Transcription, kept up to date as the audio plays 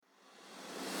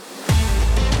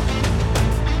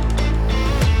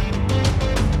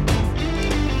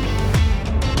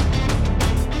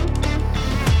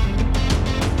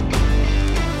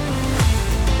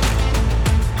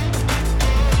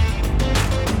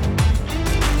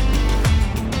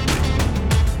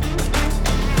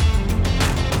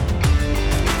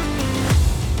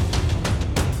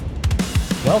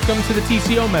Welcome to the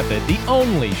TCO Method, the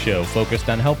only show focused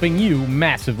on helping you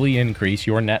massively increase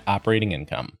your net operating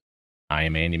income. I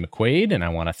am Andy McQuaid, and I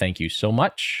want to thank you so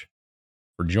much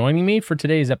for joining me for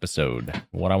today's episode.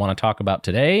 What I want to talk about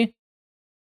today,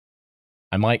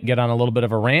 I might get on a little bit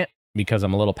of a rant because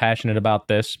I'm a little passionate about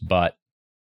this, but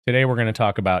today we're going to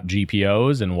talk about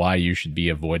GPOs and why you should be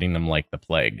avoiding them like the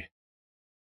plague.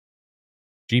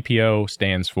 GPO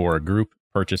stands for Group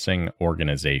Purchasing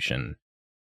Organization.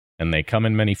 And they come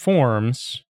in many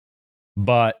forms,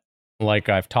 but like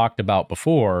I've talked about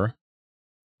before,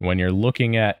 when you're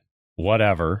looking at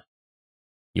whatever,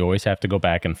 you always have to go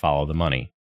back and follow the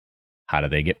money. How do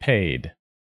they get paid?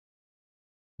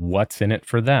 What's in it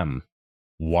for them?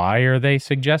 Why are they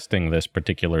suggesting this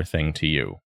particular thing to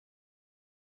you?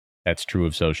 That's true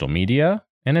of social media,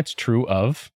 and it's true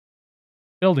of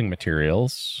building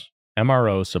materials,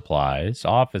 MRO supplies,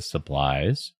 office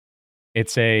supplies.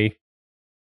 It's a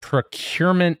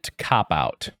procurement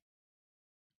cop-out.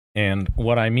 And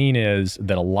what I mean is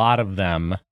that a lot of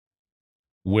them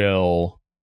will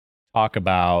talk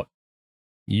about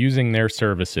using their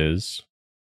services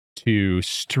to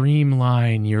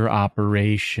streamline your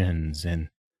operations and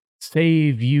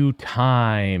save you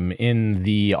time in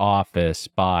the office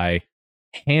by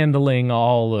handling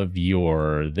all of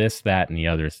your this, that, and the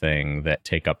other thing that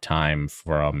take up time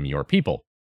from your people.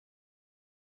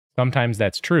 Sometimes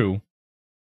that's true.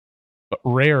 But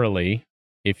rarely,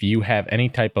 if you have any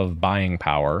type of buying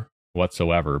power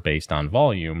whatsoever based on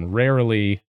volume,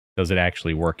 rarely does it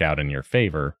actually work out in your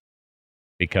favor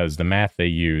because the math they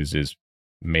use is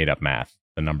made up math.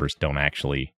 The numbers don't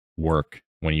actually work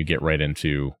when you get right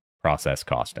into process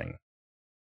costing.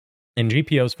 And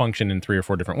GPOs function in 3 or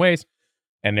 4 different ways.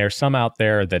 And there's some out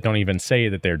there that don't even say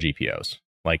that they're GPOs.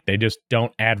 Like they just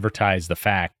don't advertise the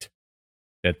fact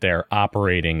that they're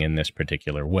operating in this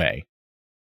particular way.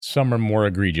 Some are more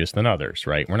egregious than others,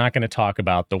 right? We're not going to talk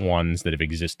about the ones that have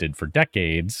existed for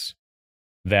decades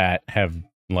that have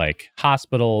like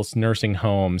hospitals, nursing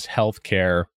homes,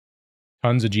 healthcare,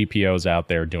 tons of GPOs out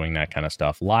there doing that kind of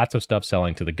stuff. Lots of stuff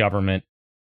selling to the government,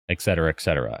 et cetera, et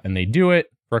cetera. And they do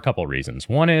it for a couple of reasons.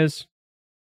 One is,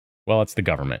 well, it's the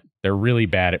government. They're really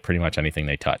bad at pretty much anything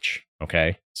they touch,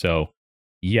 okay? So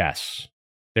yes,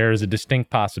 there is a distinct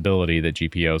possibility that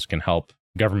GPOs can help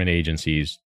government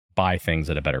agencies buy things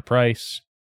at a better price,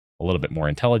 a little bit more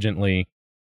intelligently,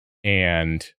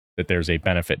 and that there's a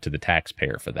benefit to the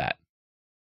taxpayer for that.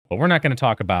 But we're not going to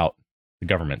talk about the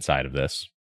government side of this.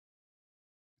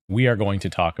 We are going to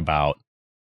talk about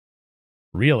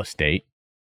real estate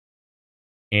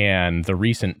and the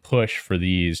recent push for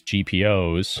these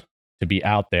GPOs to be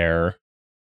out there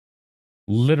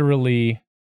literally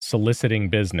soliciting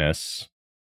business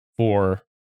for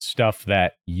stuff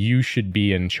that you should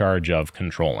be in charge of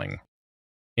controlling.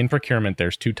 In procurement,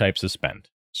 there's 2 types of spend: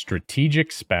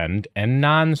 strategic spend and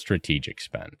non-strategic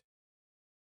spend.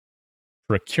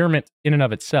 Procurement in and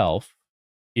of itself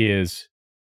is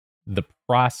the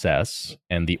process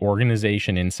and the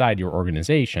organization inside your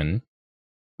organization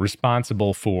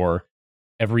responsible for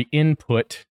every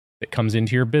input that comes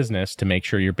into your business to make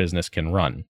sure your business can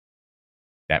run.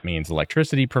 That means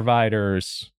electricity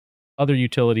providers, other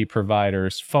utility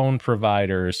providers, phone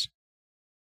providers,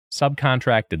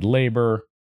 subcontracted labor,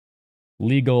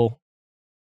 legal,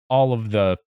 all of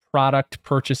the product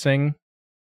purchasing,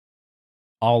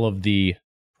 all of the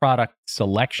product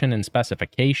selection and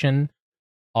specification,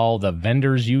 all the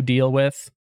vendors you deal with,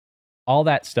 all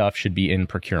that stuff should be in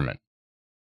procurement.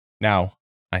 Now,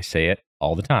 I say it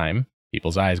all the time,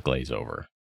 people's eyes glaze over.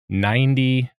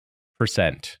 90%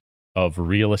 of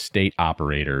real estate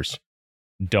operators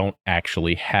don't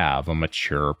actually have a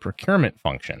mature procurement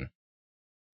function.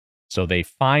 So they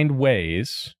find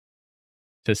ways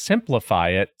to simplify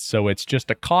it so it's just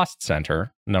a cost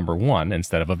center, number one,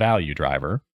 instead of a value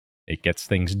driver. It gets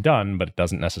things done, but it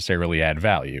doesn't necessarily add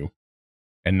value.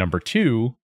 And number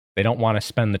two, they don't want to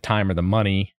spend the time or the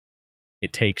money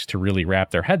it takes to really wrap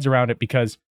their heads around it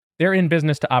because they're in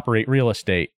business to operate real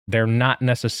estate. They're not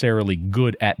necessarily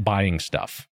good at buying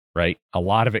stuff, right? A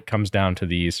lot of it comes down to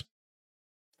these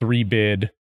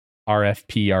 3-bid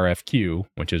RFP, RFQ,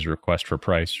 which is request for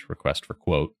price, request for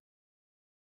quote,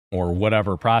 or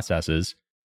whatever processes.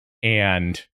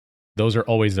 And those are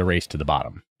always the race to the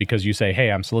bottom because you say, hey,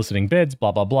 I'm soliciting bids,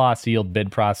 blah, blah, blah, sealed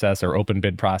bid process or open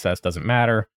bid process, doesn't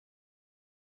matter.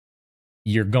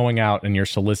 You're going out and you're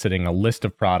soliciting a list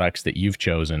of products that you've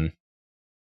chosen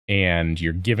and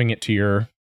you're giving it to your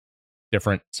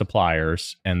different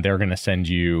suppliers and they're going to send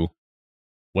you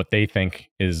what they think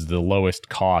is the lowest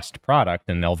cost product,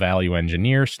 and they'll value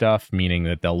engineer stuff, meaning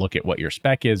that they'll look at what your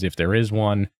spec is, if there is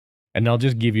one, And they'll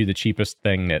just give you the cheapest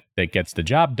thing that gets the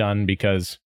job done,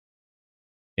 because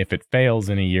if it fails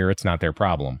in a year, it's not their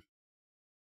problem,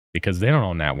 because they don't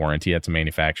own that warranty. That's a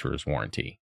manufacturer's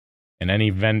warranty. And any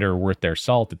vendor worth their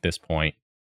salt at this point,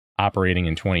 operating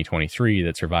in 2023,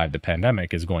 that survived the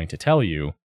pandemic, is going to tell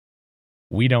you,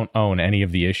 we don't own any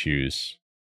of the issues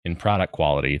in product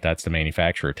quality. That's the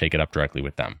manufacturer. Take it up directly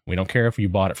with them. We don't care if you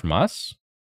bought it from us.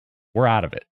 We're out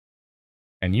of it.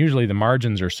 And usually the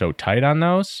margins are so tight on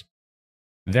those,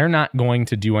 they're not going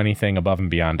to do anything above and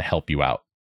beyond to help you out.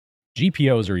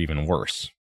 GPOs are even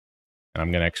worse. And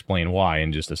I'm going to explain why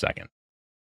in just a second.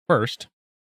 First,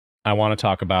 I want to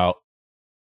talk about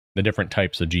the different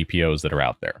types of GPOs that are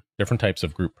out there, different types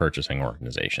of group purchasing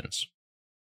organizations.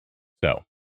 So,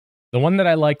 the one that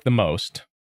I like the most,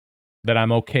 that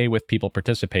I'm okay with people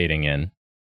participating in,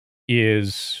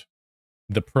 is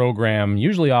the program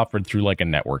usually offered through like a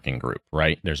networking group,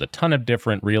 right? There's a ton of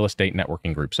different real estate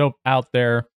networking groups out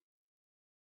there.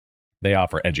 They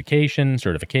offer education,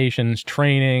 certifications,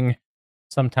 training,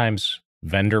 sometimes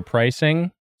vendor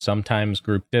pricing, sometimes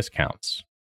group discounts.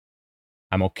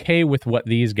 I'm okay with what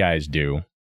these guys do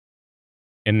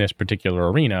in this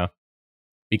particular arena,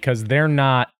 because they're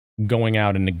not going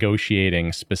out and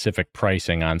negotiating specific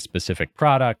pricing on specific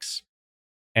products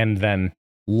and then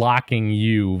locking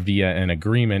you via an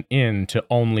agreement in to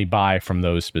only buy from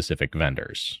those specific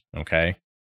vendors. Okay.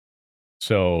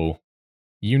 So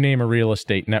you name a real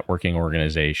estate networking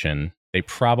organization, they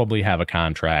probably have a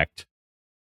contract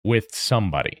with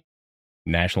somebody.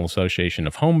 National Association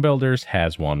of Home Builders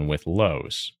has one with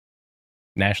Lowe's.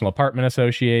 National Apartment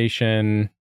Association,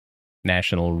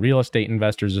 National Real Estate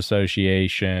Investors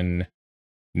Association,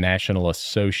 National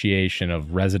Association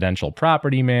of Residential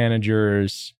Property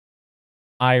Managers,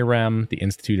 IREM, the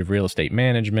Institute of Real Estate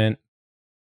Management.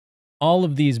 All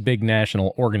of these big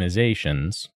national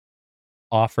organizations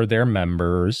offer their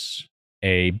members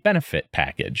a benefit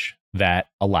package that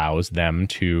allows them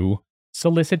to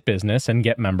solicit business and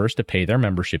get members to pay their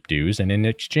membership dues. And in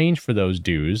exchange for those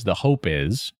dues, the hope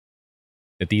is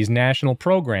that these national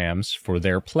programs for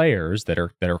their players that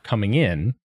are coming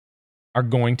in are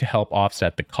going to help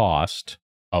offset the cost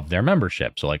of their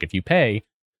membership. So like if you pay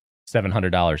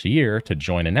 $700 a year to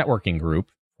join a networking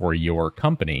group for your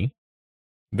company,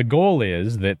 the goal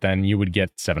is that then you would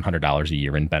get $700 a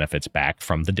year in benefits back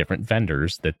from the different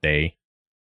vendors that they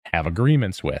have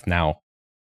agreements with. Now,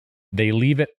 they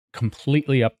leave it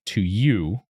completely up to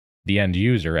you, the end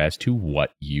user, as to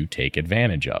what you take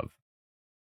advantage of.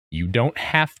 You don't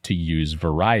have to use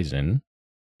Verizon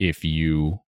if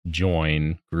you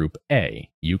join Group A.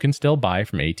 You can still buy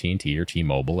from AT&T or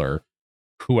T-Mobile or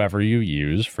whoever you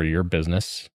use for your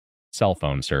business cell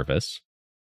phone service.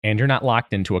 And you're not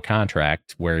locked into a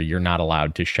contract where you're not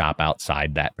allowed to shop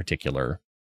outside that particular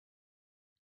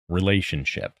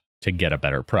relationship to get a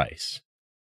better price.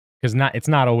 Because it's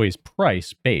not always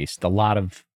price based. A lot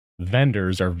of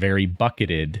vendors are very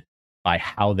bucketed by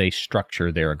how they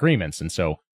structure their agreements. And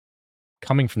so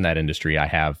coming from that industry, I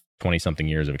have 20-something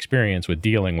years of experience with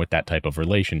dealing with that type of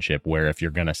relationship, where if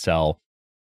you're going to sell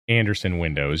Anderson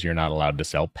windows, you're not allowed to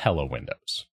sell Pella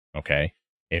windows. Okay.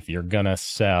 If you're going to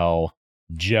sell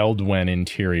Geldwen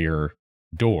interior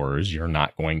doors, you're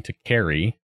not going to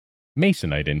carry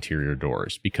Masonite interior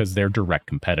doors because they're direct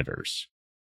competitors.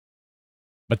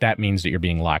 But that means that you're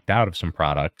being locked out of some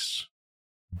products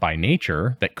by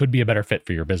nature that could be a better fit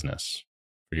for your business,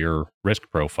 for your risk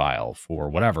profile, for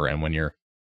whatever. And when you're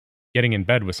getting in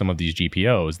bed with some of these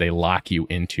GPOs, they lock you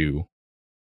into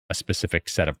a specific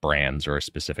set of brands or a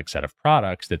specific set of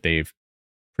products that they've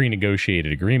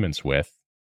pre-negotiated agreements with.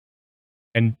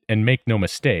 And make no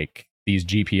mistake, these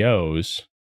GPOs,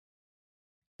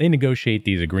 they negotiate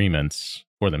these agreements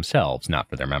for themselves, not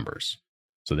for their members.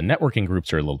 So the networking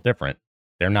groups are a little different.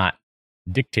 They're not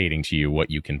dictating to you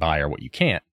what you can buy or what you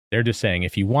can't. They're just saying,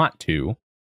 if you want to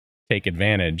take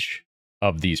advantage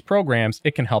of these programs,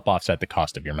 it can help offset the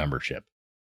cost of your membership.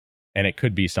 And it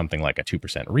could be something like a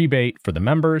 2% rebate for the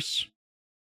members.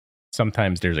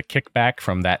 Sometimes there's a kickback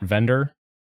from that vendor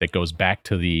that goes back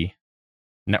to the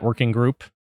networking group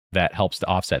that helps to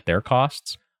offset their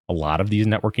costs. A lot of these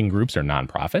networking groups are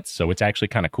nonprofits, so it's actually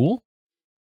kind of cool.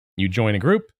 You join a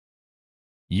group,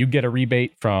 you get a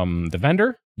rebate from the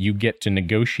vendor, you get to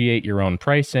negotiate your own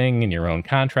pricing and your own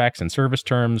contracts and service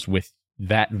terms with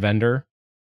that vendor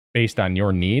based on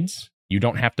your needs. You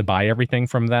don't have to buy everything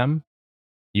from them.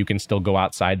 You can still go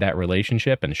outside that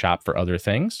relationship and shop for other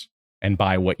things and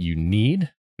buy what you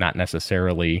need, not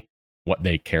necessarily what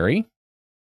they carry,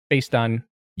 based on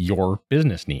your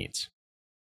business needs.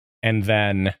 And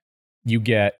then you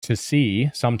get to see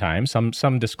sometimes,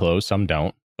 some disclose, some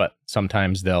don't, but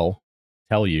sometimes they'll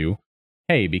tell you,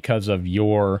 hey, because of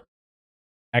your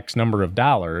X number of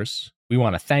dollars, we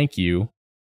want to thank you.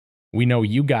 We know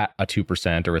you got a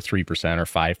 2% or a 3% or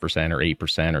 5% or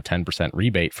 8% or 10%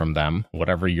 rebate from them,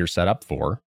 whatever you're set up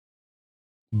for.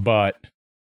 But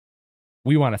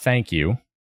we want to thank you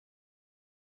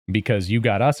because you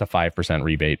got us a 5%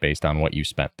 rebate based on what you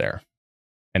spent there.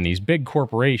 And these big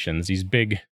corporations, these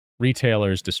big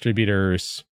retailers,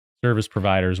 distributors, service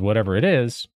providers, whatever it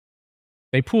is,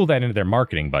 they pool that into their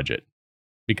marketing budget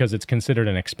because it's considered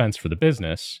an expense for the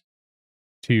business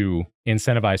to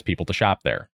incentivize people to shop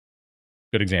there.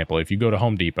 Good example, if you go to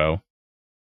Home Depot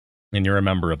and you're a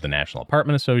member of the National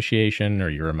Apartment Association, or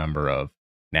you're a member of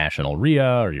National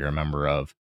RIA, or you're a member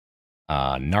of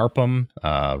NARPM,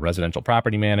 Residential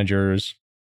Property Managers,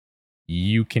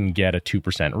 you can get a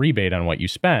 2% rebate on what you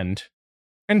spend.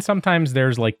 And sometimes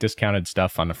there's like discounted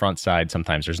stuff on the front side.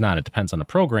 Sometimes there's not. It depends on the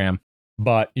program,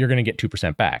 but you're going to get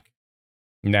 2% back.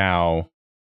 Now,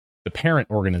 the parent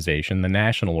organization, the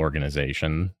national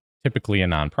organization, typically a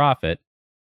nonprofit,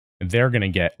 they're going to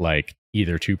get like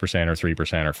either 2% or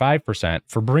 3% or 5%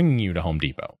 for bringing you to Home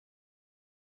Depot.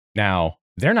 Now,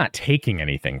 they're not taking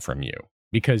anything from you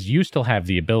because you still have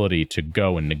the ability to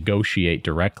go and negotiate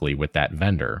directly with that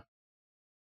vendor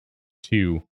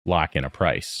to lock in a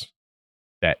price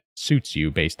that suits you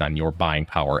based on your buying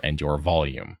power and your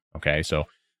volume. Okay, so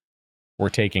we're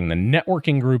taking the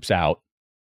networking groups out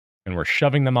and we're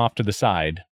shoving them off to the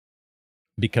side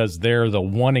because they're the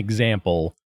one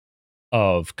example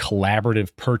of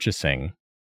collaborative purchasing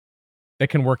that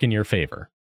can work in your favor,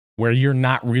 where you're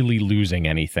not really losing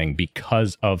anything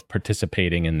because of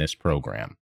participating in this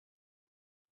program.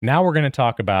 Now we're going to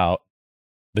talk about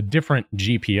the different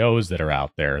GPOs that are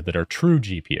out there that are true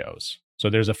GPOs. So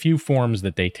there's a few forms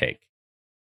that they take.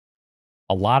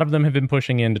 A lot of them have been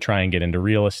pushing in to try and get into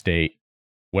real estate,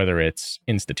 whether it's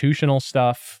institutional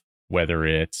stuff, whether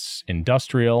it's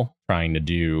industrial, trying to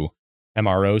do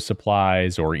MRO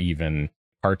supplies or even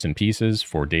parts and pieces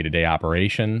for day-to-day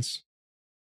operations,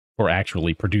 or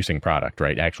actually producing product,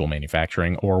 right? Actual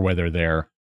manufacturing, or whether they're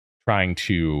trying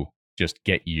to just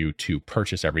get you to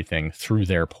purchase everything through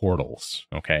their portals.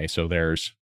 Okay, so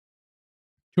there's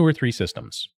 2 or 3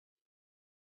 systems.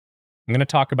 I'm going to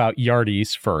talk about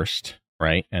Yardies first,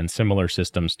 right? And similar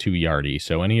systems to Yardi.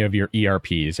 So any of your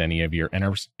ERPs, any of your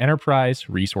enterprise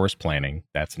resource planning,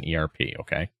 that's an ERP,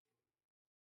 okay?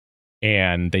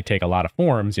 And they take a lot of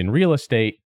forms. In real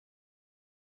estate,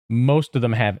 most of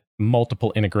them have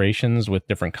multiple integrations with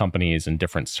different companies and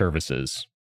different services.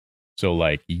 So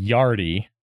like Yardi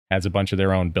has a bunch of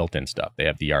their own built-in stuff. They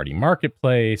have the Yardi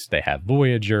Marketplace, they have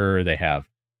Voyager, they have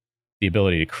the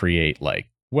ability to create like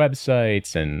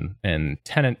websites and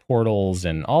tenant portals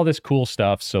and all this cool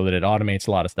stuff so that it automates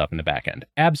a lot of stuff in the back end.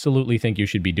 Absolutely think you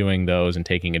should be doing those and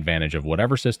taking advantage of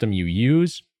whatever system you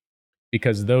use,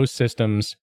 because those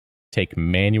systems take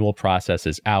manual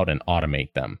processes out and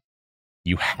automate them.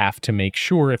 You have to make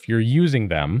sure if you're using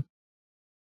them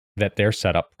that they're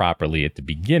set up properly at the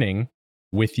beginning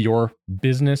with your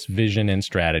business vision and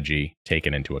strategy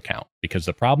taken into account. Because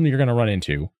the problem you're going to run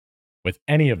into with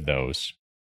any of those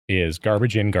is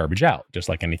garbage in, garbage out, just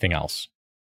like anything else.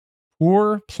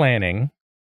 Poor planning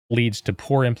leads to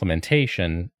poor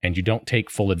implementation, and you don't take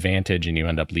full advantage and you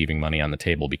end up leaving money on the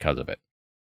table because of it.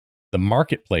 The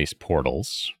marketplace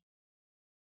portals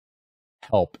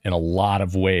help in a lot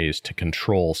of ways to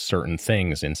control certain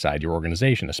things inside your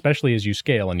organization, especially as you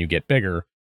scale and you get bigger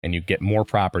and you get more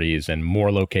properties and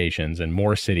more locations and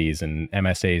more cities and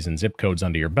MSAs and zip codes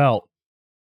under your belt.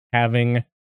 Having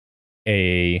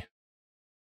a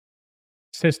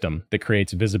system that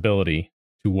creates visibility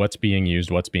to what's being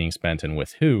used, what's being spent, and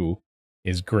with who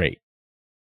is great.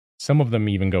 Some of them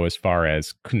even go as far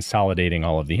as consolidating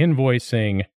all of the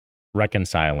invoicing,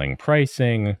 reconciling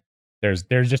pricing. There's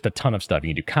just a ton of stuff. You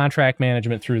can do contract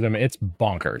management through them. It's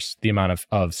bonkers, the amount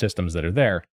of systems that are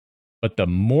there. But the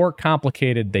more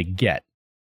complicated they get,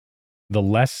 the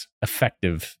less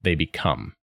effective they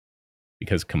become,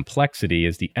 because complexity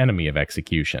is the enemy of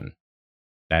execution.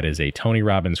 That is a Tony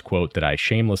Robbins quote that I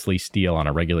shamelessly steal on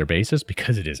a regular basis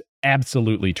because it is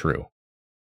absolutely true.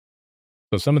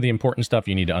 So some of the important stuff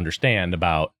you need to understand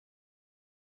about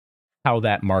how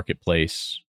that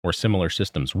marketplace or similar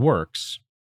systems works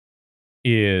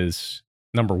is,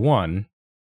 number one,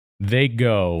 they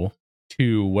go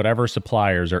to whatever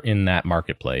suppliers are in that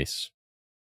marketplace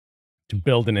to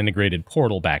build an integrated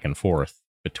portal back and forth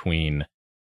between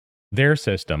their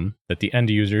system that the end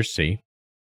users see.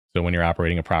 So when you're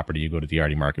operating a property, you go to the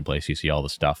Yardi Marketplace, you see all the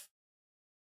stuff.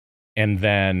 And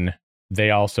then they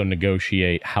also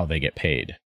negotiate how they get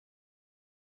paid.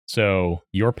 So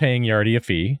you're paying Yardi a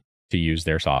fee to use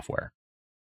their software.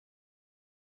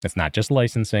 It's not just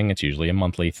licensing, it's usually a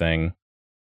monthly thing,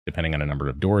 depending on a number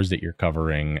of doors that you're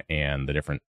covering and the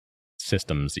different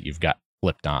systems that you've got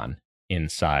flipped on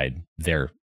inside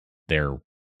their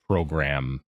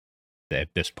program. At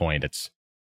this point, it's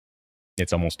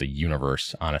almost a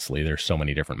universe, honestly. There's so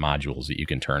many different modules that you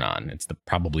can turn on. It's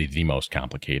probably the most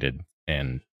complicated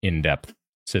and in-depth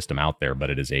system out there, but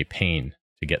it is a pain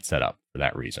to get set up for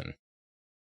that reason.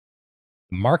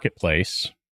 The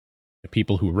marketplace, the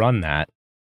people who run that,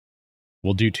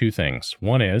 will do two things.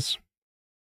 One is,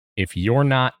 if you're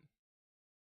not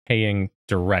paying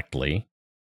directly,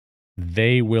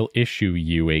 they will issue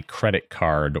you a credit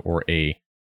card or a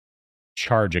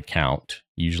charge account,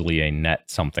 usually a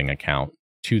net something account,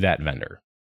 to that vendor.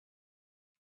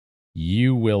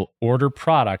 You will order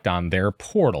product on their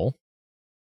portal.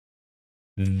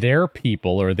 Their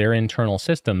people or their internal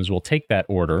systems will take that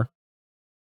order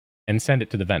and send it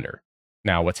to the vendor.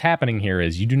 Now, what's happening here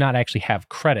is you do not actually have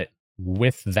credit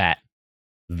with that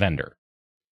vendor.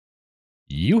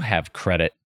 You have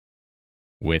credit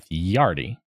with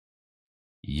Yardi.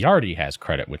 Yardi has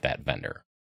credit with that vendor.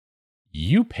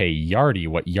 You pay Yardi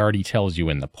what Yardi tells you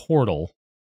in the portal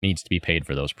needs to be paid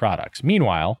for those products.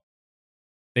 Meanwhile,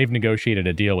 they've negotiated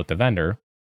a deal with the vendor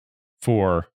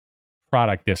for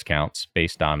product discounts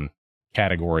based on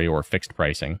category or fixed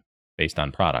pricing based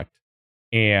on product,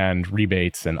 and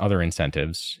rebates and other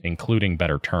incentives, including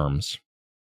better terms,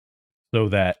 so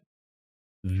that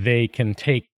they can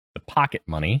take the pocket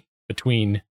money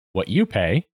between what you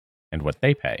pay and what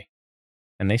they pay,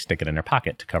 and they stick it in their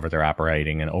pocket to cover their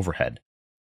operating and overhead.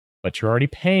 But you're already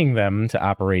paying them to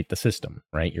operate the system,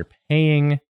 right? You're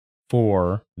paying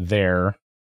for their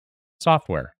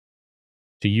software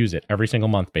to use it every single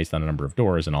month based on a number of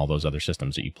doors and all those other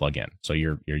systems that you plug in. So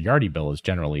your Yardi bill is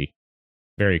generally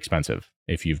very expensive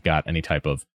if you've got any type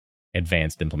of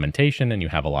advanced implementation and you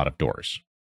have a lot of doors.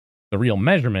 The real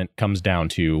measurement comes down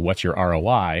to what's your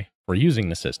ROI for using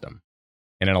the system.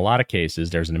 And in a lot of cases,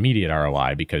 there's an immediate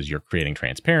ROI because you're creating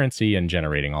transparency and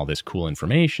generating all this cool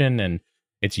information, and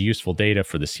it's useful data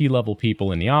for the C-level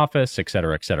people in the office, et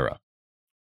cetera, et cetera.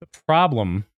 The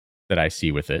problem that I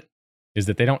see with it is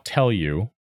that they don't tell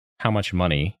you how much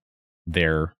money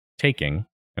they're taking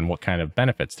and what kind of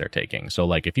benefits they're taking. So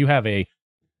like if you have a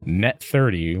net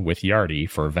 30 with Yardi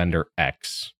for vendor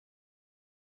X,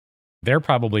 they're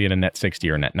probably in a net 60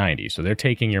 or net 90. So they're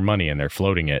taking your money and they're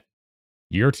floating it.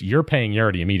 You're paying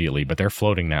Yardi immediately, but they're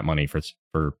floating that money for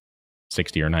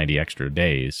 60 or 90 extra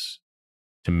days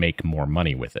to make more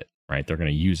money with it, right? They're going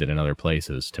to use it in other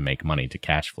places to make money, to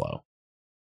cash flow.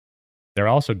 They're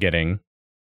also getting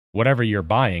whatever you're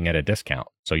buying at a discount.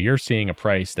 So you're seeing a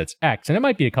price that's X, and it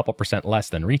might be a couple % less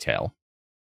than retail,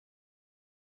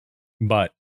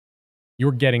 but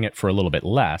you're getting it for a little bit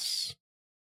less,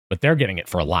 but they're getting it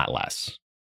for a lot less.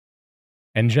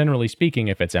 And generally speaking,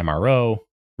 if it's MRO,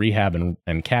 rehab, and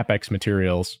CapEx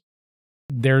materials,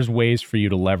 there's ways for you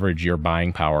to leverage your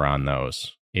buying power on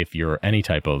those if you're any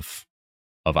type of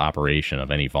operation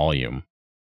of any volume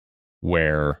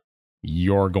where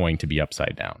you're going to be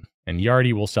upside down. And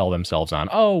Yardi will sell themselves on,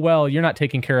 oh, well, you're not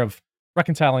taking care of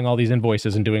reconciling all these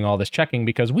invoices and doing all this checking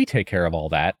because we take care of all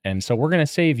that. And so we're going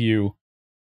to save you,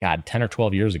 God, 10 or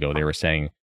 12 years ago, they were saying,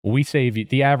 we save you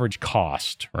the average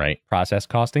cost, right? Process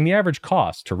costing, the average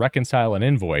cost to reconcile an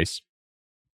invoice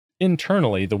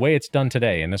internally, the way it's done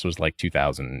today, and this was like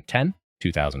 2010,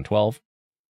 2012,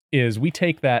 is we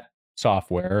take that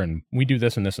software and we do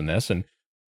this and this and this, and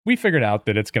we figured out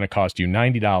that it's going to cost you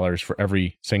 $90 for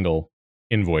every single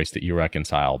invoice that you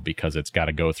reconcile because it's got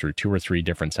to go through 2 or 3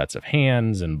 different sets of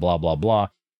hands and blah, blah, blah.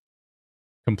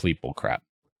 Complete bullcrap.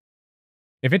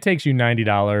 If it takes you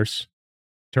 $90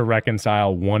 to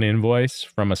reconcile one invoice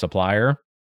from a supplier,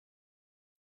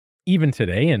 even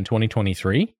today in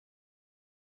 2023,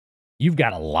 you've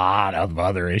got a lot of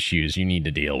other issues you need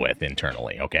to deal with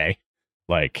internally, okay?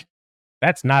 Like,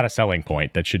 that's not a selling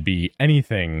point that should be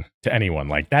anything to anyone.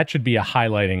 Like, that should be a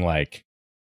highlighting, like,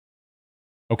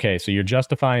 okay, so you're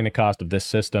justifying the cost of this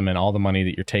system and all the money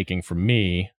that you're taking from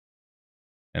me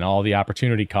and all the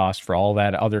opportunity cost for all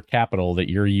that other capital that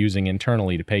you're using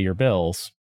internally to pay your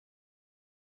bills.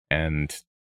 And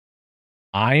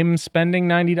I'm spending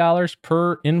 $90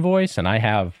 per invoice and I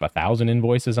have 1,000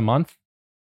 invoices a month.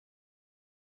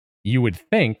 You would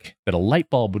think that a light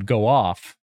bulb would go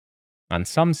off on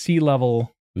some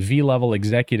C-level, V-level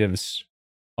executive's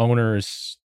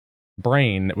owner's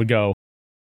brain that would go,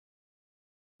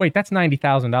 wait, that's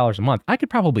 $90,000 a month. I could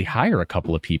probably hire a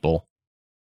couple of people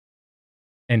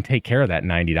and take care of that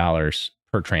 $90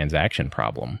 per transaction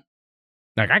problem.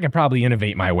 Like, I could probably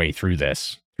innovate my way through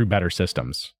this, through better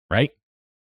systems, right?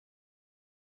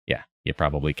 Yeah, you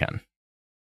probably can.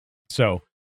 So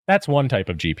that's one type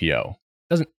of GPO.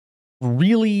 Doesn't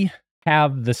really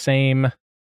have the same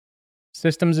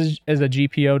systems as a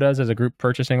GPO does, as a group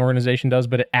purchasing organization does,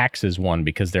 but it acts as one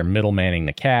because they're middlemaning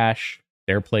the cash,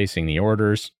 they're placing the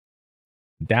orders.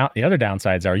 The other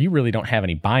downsides are you really don't have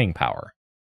any buying power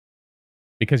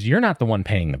because you're not the one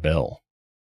paying the bill.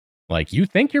 Like, you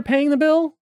think you're paying the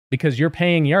bill because you're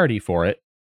paying Yardi for it,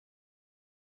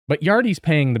 but Yardi's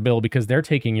paying the bill because they're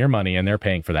taking your money and they're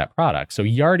paying for that product. So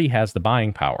Yardi has the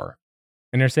buying power.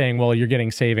 And they're saying, well, you're getting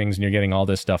savings and you're getting all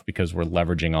this stuff because we're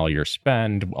leveraging all your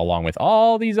spend along with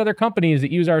all these other companies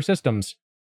that use our systems.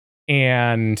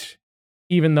 And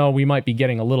even though we might be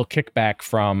getting a little kickback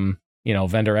from,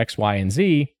 vendor X, Y, and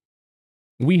Z,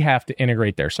 we have to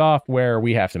integrate their software.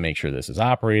 We have to make sure this is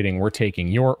operating. We're taking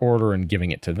your order and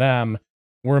giving it to them.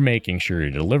 We're making sure your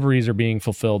deliveries are being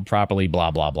fulfilled properly,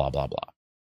 blah, blah, blah, blah, blah.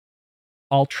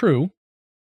 All true.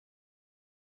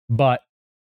 But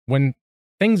when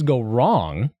things go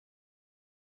wrong,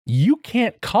 you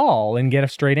can't call and get a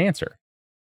straight answer.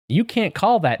 You can't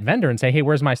call that vendor and say, hey,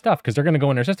 where's my stuff? Because they're going to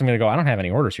go in their system and go, I don't have any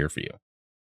orders here for you.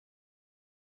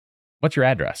 What's your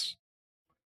address?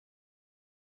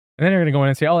 And then they're going to go in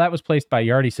and say, oh, that was placed by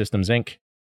Yardi Systems Inc.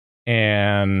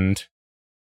 And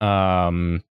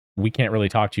we can't really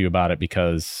talk to you about it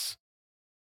because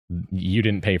you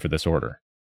didn't pay for this order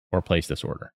or place this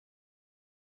order.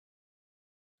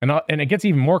 And it gets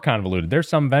even more convoluted. There's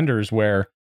some vendors where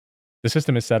the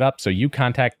system is set up so you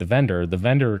contact the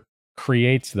vendor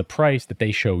creates the price that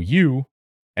they show you,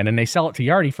 and then they sell it to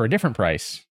Yardi for a different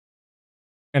price,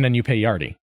 and then you pay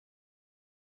Yardi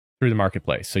through the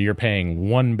marketplace. So you're paying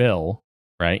one bill,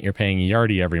 right? You're paying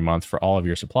Yardi every month for all of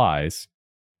your supplies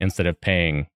instead of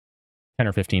paying 10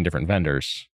 or 15 different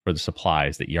vendors for the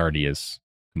supplies that Yardi is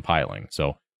compiling.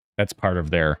 So that's part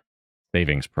of their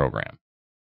savings program.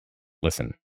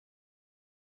 Listen,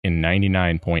 in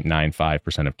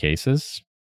 99.95% of cases,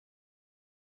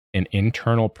 an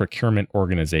internal procurement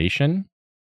organization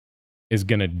is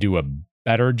going to do a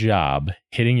better job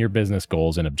hitting your business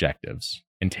goals and objectives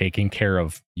and taking care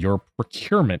of your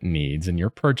procurement needs and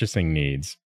your purchasing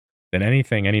needs than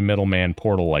anything any middleman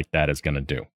portal like that is going to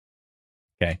do.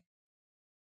 Okay?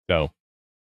 So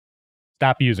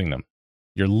stop using them.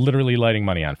 You're literally lighting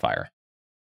money on fire.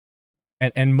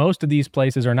 And most of these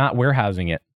places are not warehousing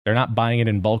it. They're not buying it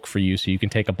in bulk for you so you can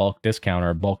take a bulk discount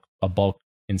or a bulk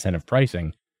incentive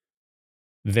pricing.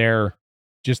 They're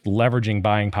just leveraging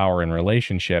buying power and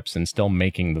relationships and still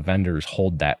making the vendors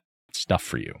hold that stuff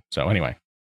for you. So anyway,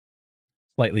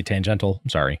 slightly tangential. I'm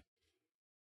sorry.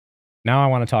 Now I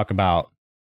want to talk about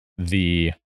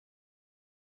the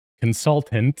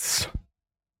consultants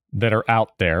that are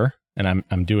out there. And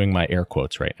I'm doing my air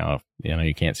quotes right now.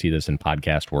 You can't see this in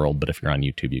podcast world, but if you're on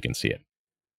YouTube, you can see it.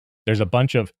 There's a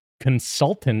bunch of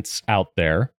consultants out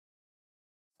there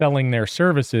selling their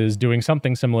services, doing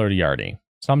something similar to Yardi.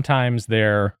 Sometimes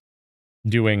they're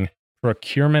doing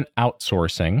procurement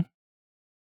outsourcing,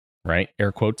 right?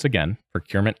 Air quotes again,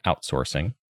 procurement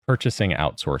outsourcing, purchasing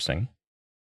outsourcing,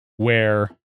 where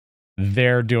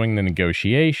they're doing the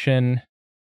negotiation,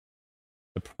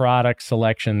 the product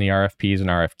selection, the RFPs and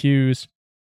RFQs,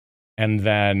 and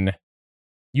then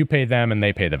you pay them and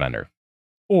they pay the vendor.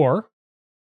 Or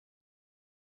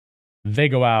they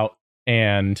go out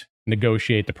and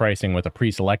negotiate the pricing with a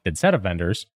pre-selected set of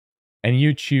vendors, and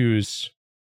you choose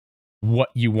what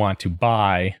you want to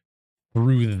buy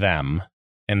through them,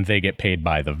 and they get paid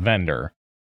by the vendor.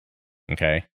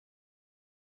 Okay?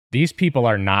 These people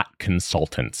are not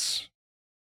consultants.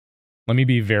 Let me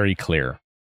be very clear.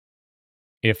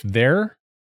 If they're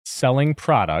selling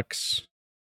products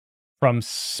from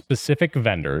specific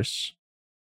vendors,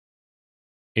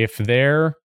 if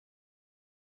they're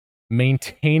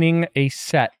maintaining a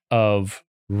set of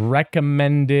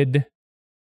recommended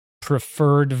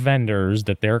preferred vendors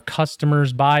that their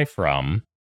customers buy from,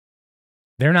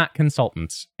 they're not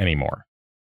consultants anymore.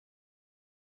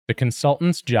 The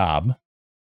consultant's job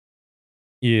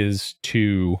is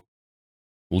to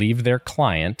leave their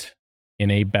client in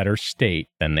a better state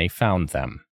than they found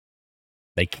them.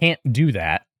 They can't do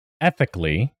that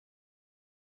ethically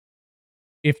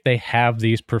if they have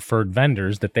these preferred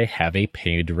vendors that they have a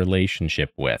paid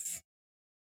relationship with.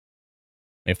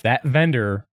 If that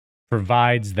vendor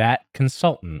provides that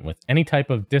consultant with any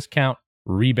type of discount,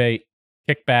 rebate,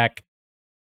 kickback,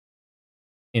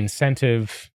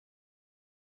 incentive,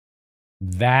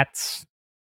 that's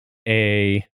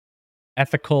a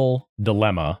ethical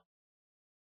dilemma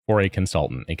for a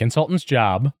consultant. A consultant's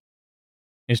job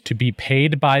is to be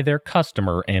paid by their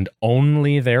customer and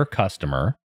only their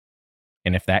customer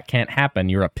And if that can't happen,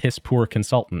 you're a piss poor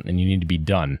consultant and you need to be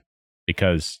done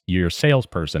because you're a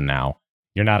salesperson now.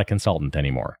 You're not a consultant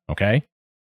anymore. Okay.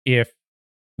 If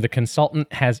the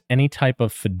consultant has any type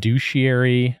of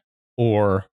fiduciary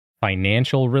or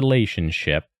financial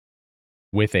relationship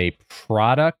with a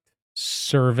product,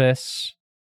 service,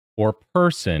 or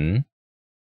person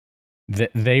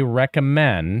that they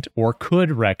recommend or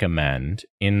could recommend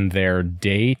in their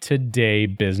day-to-day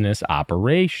business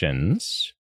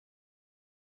operations,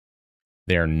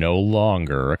 they're no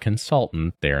longer a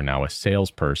consultant. They are now a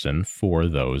salesperson for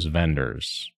those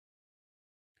vendors.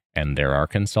 And there are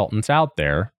consultants out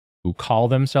there who call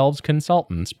themselves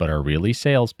consultants but are really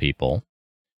salespeople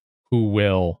who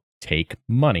will take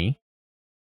money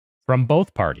from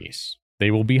both parties.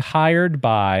 They will be hired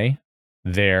by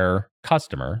their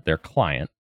customer, their client,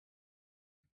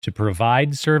 to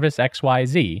provide service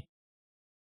XYZ,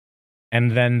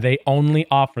 and then they only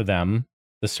offer them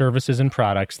the services and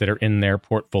products that are in their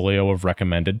portfolio of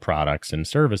recommended products and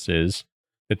services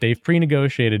that they've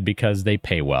pre-negotiated because they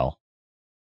pay well.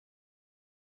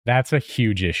 That's a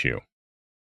huge issue.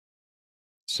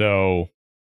 So,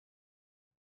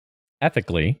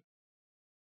 ethically,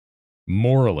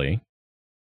 morally,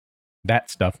 that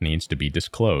stuff needs to be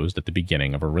disclosed at the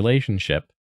beginning of a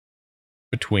relationship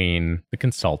between the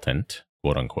consultant,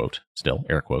 quote unquote, still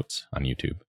air quotes on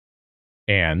YouTube,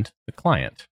 and the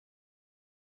client.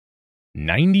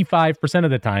 95%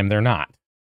 of the time, they're not.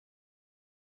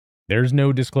 There's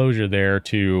no disclosure there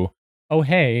to, oh,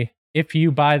 hey, if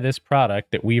you buy this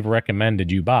product that we've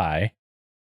recommended you buy,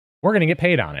 we're going to get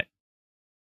paid on it.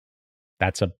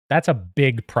 That's a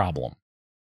big problem.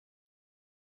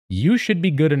 You should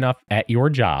be good enough at your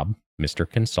job, Mr.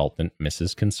 Consultant,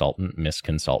 Mrs. Consultant, Miss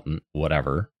Consultant,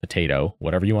 whatever, potato,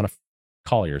 whatever you want to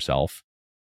call yourself.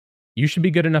 You should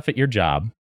be good enough at your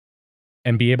job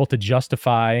and be able to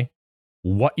justify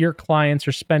what your clients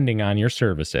are spending on your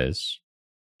services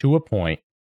to a point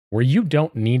where you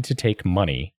don't need to take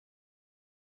money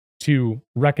to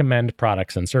recommend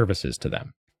products and services to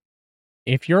them.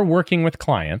 If you're working with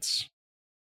clients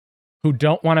who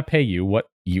don't want to pay you what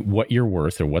you're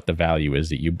worth or what the value is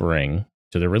that you bring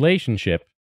to the relationship,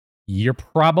 you're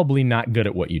probably not good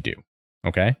at what you do.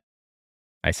 Okay?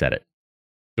 I said it.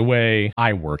 The way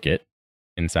I work it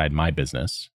inside my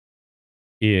business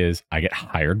is I get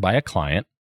hired by a client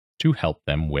to help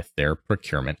them with their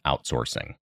procurement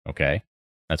outsourcing. Okay?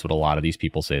 That's what a lot of these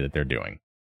people say that they're doing.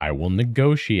 I will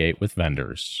negotiate with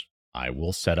vendors. I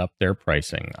will set up their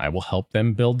pricing. I will help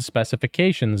them build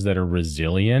specifications that are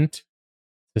resilient,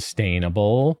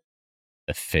 sustainable,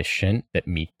 efficient, that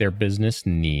meet their business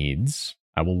needs.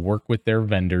 I will work with their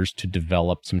vendors to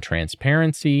develop some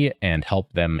transparency and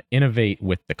help them innovate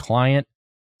with the client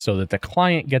so that the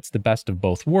client gets the best of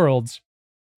both worlds.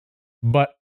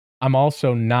 But I'm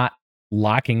also not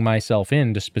locking myself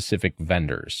into specific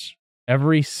vendors.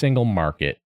 Every single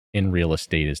market in real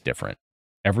estate is different.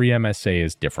 Every MSA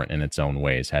is different in its own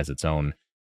ways, has its own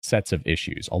sets of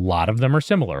issues. A lot of them are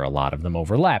similar, a lot of them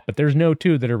overlap, but there's no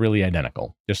two that are really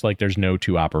identical. Just like there's no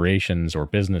two operations or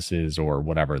businesses or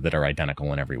whatever that are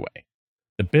identical in every way.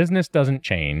 The business doesn't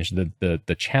change,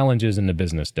 the challenges in the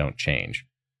business don't change,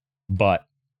 but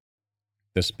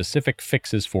the specific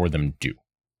fixes for them do.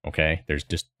 Okay?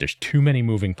 There's too many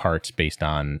moving parts based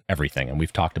on everything, and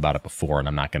we've talked about it before, and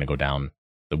I'm not going to go down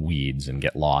the weeds and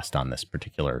get lost on this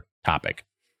particular topic.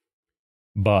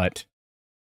 But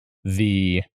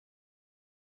the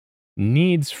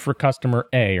needs for customer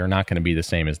A are not going to be the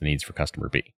same as the needs for customer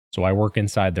B. So I work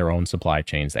inside their own supply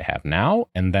chains they have now.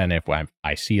 And then if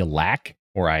I see a lack,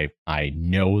 or I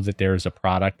know that there's a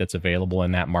product that's available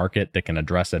in that market that can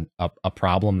address a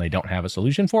problem they don't have a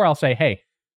solution for, I'll say, hey,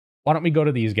 why don't we go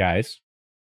to these guys,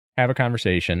 have a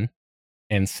conversation,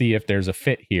 and see if there's a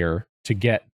fit here to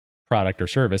get product or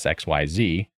service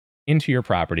XYZ into your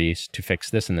properties to fix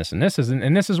this and this and this.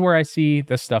 And this is where I see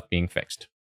this stuff being fixed.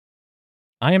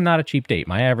 I am not a cheap date.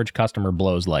 My average customer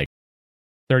blows like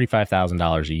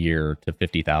 $35,000 a year to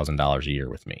 $50,000 a year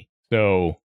with me.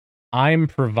 So I'm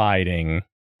providing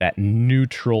that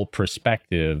neutral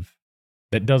perspective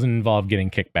that doesn't involve getting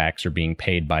kickbacks or being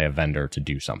paid by a vendor to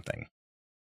do something.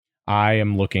 I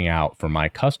am looking out for my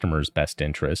customer's best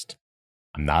interest.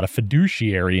 I'm not a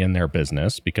fiduciary in their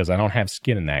business because I don't have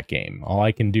skin in that game. All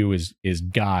I can do is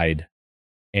guide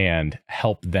and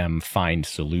help them find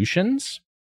solutions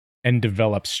and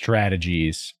develop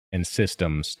strategies and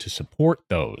systems to support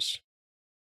those.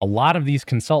 A lot of these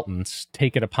consultants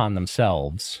take it upon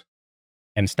themselves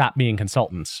and stop being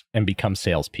consultants and become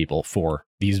salespeople for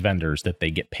these vendors that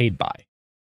they get paid by.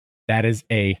 That is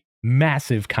a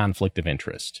massive conflict of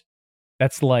interest.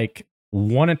 That's like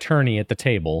one attorney at the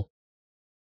table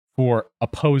for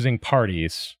opposing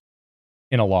parties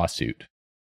in a lawsuit.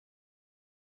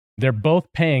 They're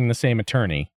both paying the same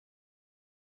attorney.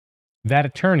 That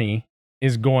attorney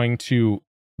is going to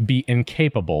be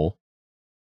incapable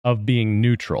of being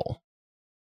neutral.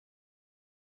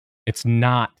 It's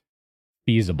not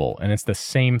feasible. And it's the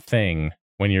same thing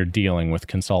when you're dealing with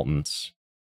consultants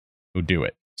who do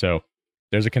it. So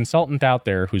there's a consultant out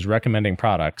there who's recommending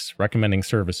products, recommending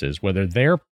services, whether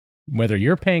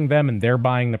you're paying them and they're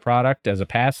buying the product as a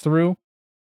pass-through,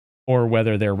 or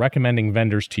whether they're recommending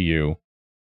vendors to you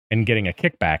and getting a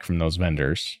kickback from those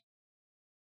vendors.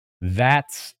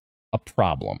 That's a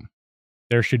problem.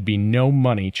 There should be no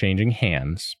money changing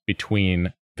hands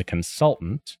between the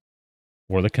consultant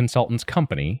or the consultant's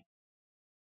company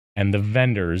and the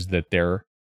vendors that they're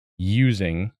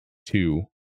using to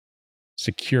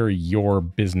secure your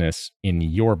business in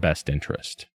your best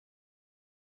interest.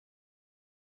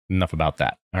 Enough about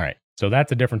that. All right. So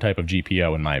that's a different type of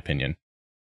GPO, in my opinion,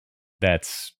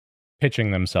 that's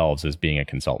pitching themselves as being a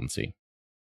consultancy.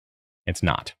 It's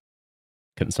not.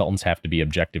 Consultants have to be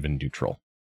objective and neutral.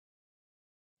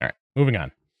 All right, moving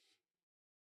on.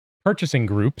 Purchasing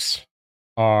groups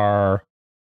are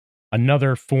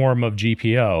another form of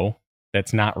GPO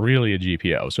that's not really a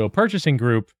GPO. So a purchasing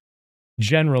group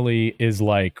generally is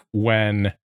like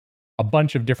when a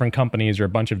bunch of different companies or a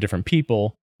bunch of different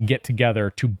people get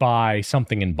together to buy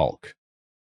something in bulk.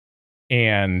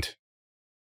 And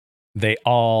they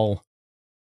all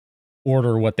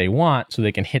order what they want so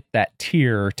they can hit that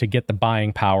tier to get the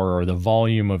buying power or the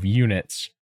volume of units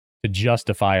to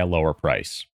justify a lower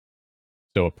price.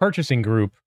 So a purchasing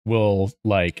group will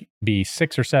be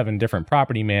 6 or 7 different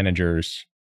property managers,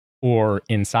 or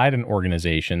inside an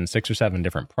organization, 6 or 7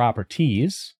 different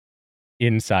properties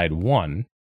inside one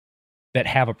that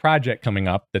have a project coming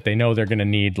up that they know they're going to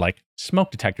need. Like smoke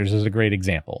detectors is a great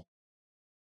example.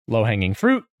 Low-hanging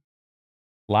fruit.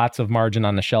 Lots of margin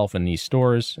on the shelf in these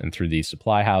stores and through these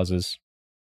supply houses.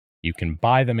 You can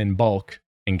buy them in bulk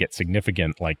and get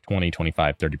significant 20,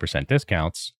 25, 30%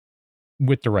 discounts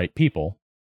with the right people,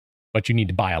 but you need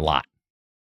to buy a lot.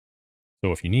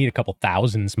 So if you need a couple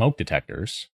thousand smoke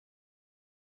detectors,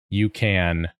 you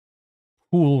can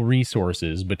pool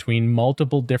resources between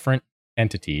multiple different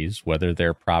entities, whether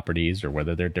they're properties or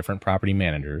whether they're different property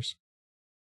managers.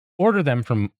 Order them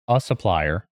from a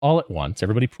supplier all at once.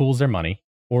 Everybody pools their money,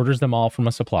 orders them all from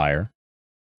a supplier.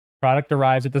 Product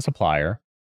arrives at the supplier,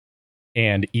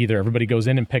 and either everybody goes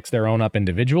in and picks their own up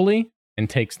individually and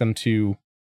takes them to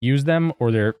use them,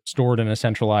 or they're stored in a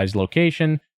centralized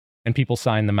location and people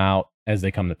sign them out as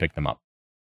they come to pick them up.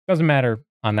 Doesn't matter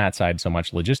on that side so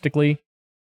much logistically,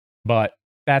 but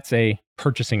that's a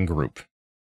purchasing group.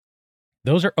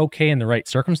 Those are okay in the right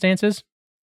circumstances,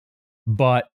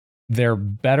 but they're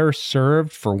better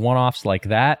served for one-offs like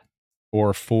that,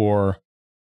 or for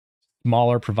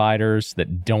smaller providers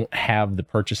that don't have the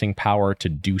purchasing power to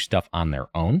do stuff on their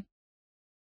own.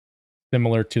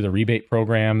 Similar to the rebate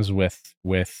programs with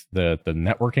the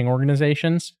networking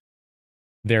organizations,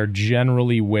 they're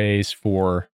generally ways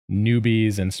for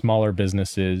newbies and smaller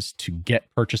businesses to get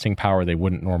purchasing power they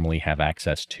wouldn't normally have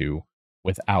access to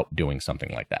without doing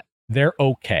something like that. They're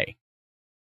okay.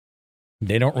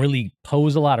 They don't really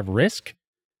pose a lot of risk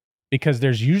because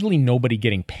there's usually nobody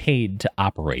getting paid to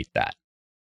operate that.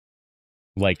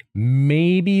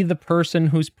 Maybe the person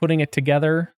who's putting it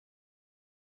together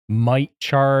might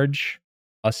charge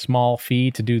a small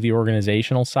fee to do the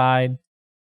organizational side,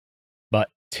 but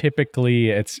typically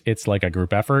it's like a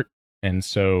group effort, and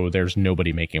so there's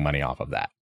nobody making money off of that.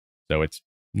 So it's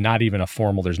not even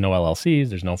there's no LLCs,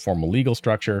 there's no formal legal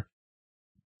structure.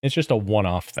 It's just a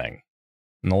one-off thing.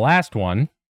 And the last one,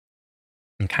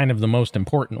 and kind of the most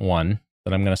important one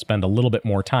that I'm going to spend a little bit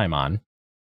more time on,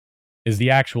 is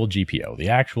the actual GPO, the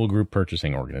actual group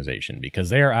purchasing organization, because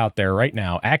they are out there right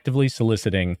now actively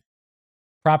soliciting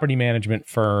property management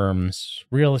firms,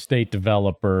 real estate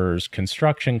developers,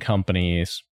 construction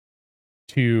companies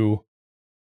to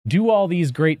do all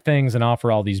these great things and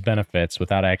offer all these benefits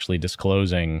without actually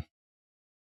disclosing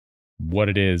what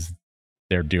it is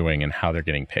they're doing and how they're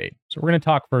getting paid. So we're going to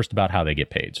talk first about how they get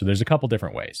paid. So there's a couple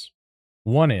different ways.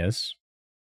 One is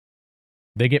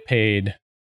they get paid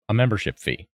a membership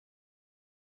fee.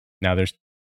 Now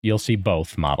you'll see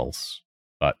both models,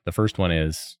 but the first one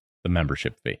is the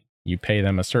membership fee. You pay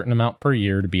them a certain amount per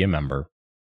year to be a member,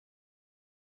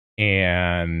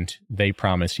 and they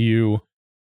promise you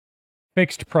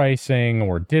fixed pricing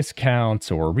or discounts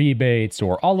or rebates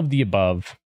or all of the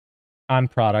above on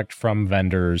product from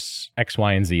vendors X,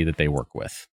 Y, and Z that they work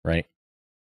with, right?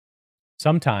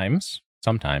 Sometimes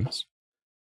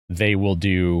they will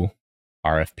do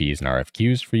RFPs and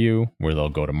RFQs for you, where they'll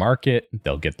go to market,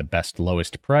 they'll get the best,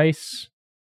 lowest price,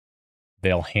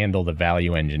 they'll handle the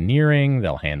value engineering,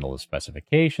 they'll handle the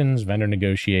specifications, vendor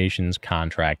negotiations,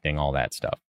 contracting, all that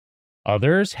stuff.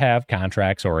 Others have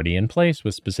contracts already in place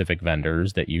with specific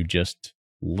vendors that you just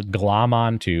glom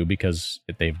onto because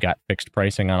they've got fixed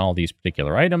pricing on all these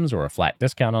particular items or a flat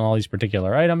discount on all these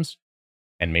particular items.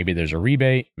 And maybe there's a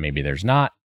rebate, maybe there's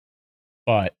not,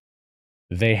 but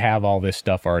they have all this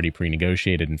stuff already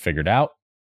pre-negotiated and figured out.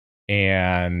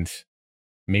 And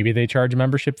maybe they charge a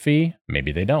membership fee,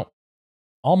 maybe they don't.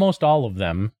 Almost all of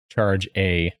them charge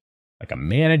a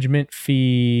management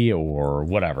fee or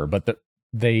whatever, but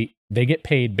they get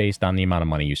paid based on the amount of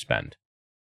money you spend.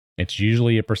 It's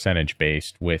usually a percentage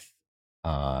based with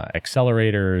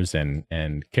accelerators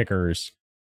and kickers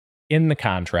in the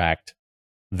contract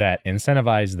that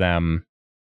incentivize them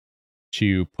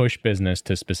to push business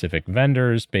to specific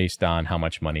vendors based on how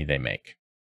much money they make.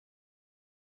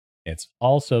 It's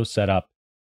also set up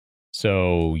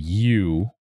so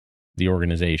you, the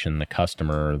organization, the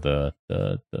customer, the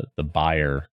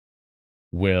buyer,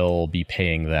 will be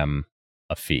paying them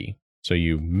a fee. So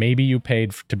maybe you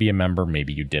paid to be a member,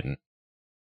 maybe you didn't.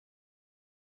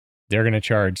 They're going to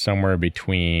charge somewhere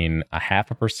between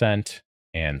 0.5%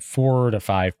 and 4 to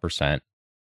 5%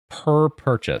 per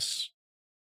purchase.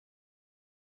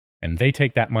 And they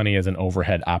take that money as an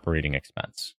overhead operating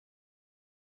expense.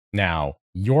 Now,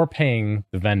 you're paying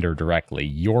the vendor directly.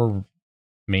 You're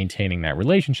maintaining that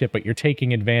relationship, but you're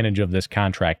taking advantage of this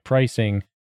contract pricing,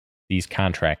 these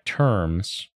contract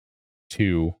terms,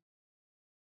 to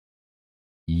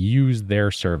use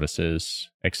their services,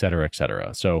 et cetera, et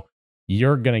cetera. So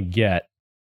you're going to get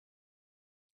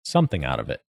something out of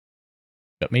it,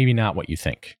 but maybe not what you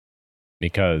think,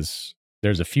 because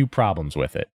there's a few problems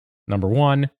with it. Number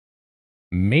one,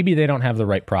 maybe they don't have the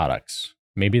right products.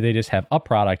 Maybe they just have a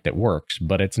product that works,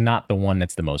 but it's not the one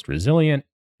that's the most resilient.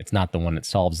 It's not the one that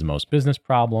solves the most business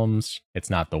problems. It's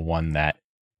not the one that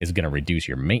is going to reduce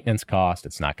your maintenance cost.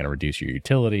 It's not going to reduce your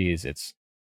utilities. It's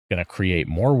going to create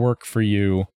more work for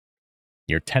you.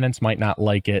 Your tenants might not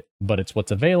like it, but it's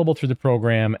what's available through the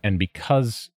program. And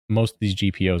because most of these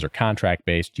GPOs are contract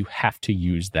based, you have to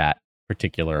use that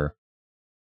particular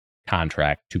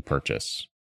contract to purchase.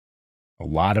 A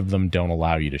lot of them don't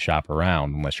allow you to shop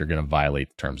around unless you're going to violate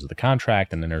the terms of the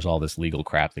contract. And then there's all this legal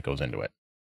crap that goes into it.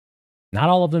 Not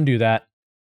all of them do that.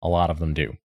 A lot of them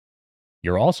do.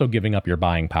 You're also giving up your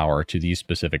buying power to these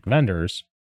specific vendors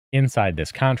inside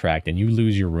this contract, and you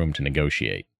lose your room to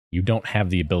negotiate. You don't have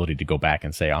the ability to go back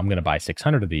and say, I'm going to buy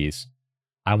 600 of these.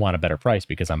 I want a better price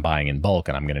because I'm buying in bulk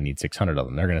and I'm going to need 600 of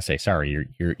them. They're going to say, sorry,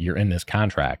 you're in this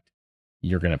contract.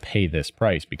 You're going to pay this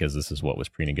price because this is what was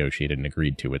pre-negotiated and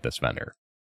agreed to with this vendor.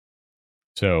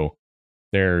 So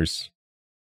there's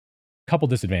a couple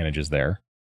disadvantages there.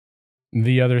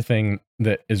 The other thing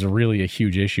that is really a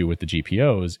huge issue with the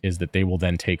GPOs is that they will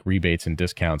then take rebates and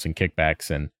discounts and kickbacks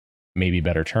and maybe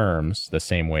better terms, the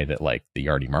same way that like the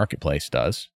Yardi Marketplace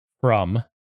does, from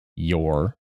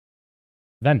your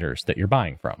vendors that you're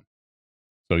buying from.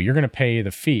 So you're going to pay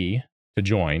the fee to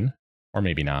join, or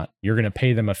maybe not. You're going to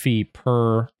pay them a fee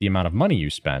per the amount of money you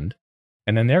spend.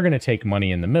 And then they're going to take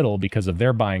money in the middle because of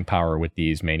their buying power with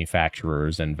these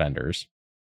manufacturers and vendors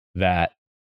that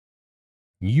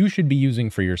you should be using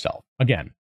for yourself.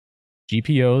 Again,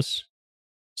 GPOs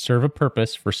serve a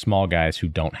purpose for small guys who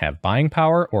don't have buying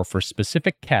power or for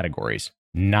specific categories,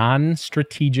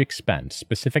 non-strategic spend,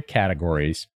 specific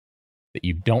categories that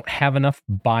you don't have enough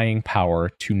buying power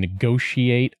to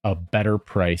negotiate a better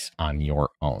price on your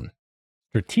own.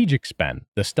 Strategic spend,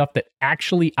 the stuff that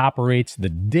actually operates the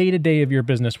day-to-day of your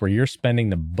business where you're spending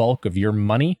the bulk of your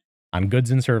money on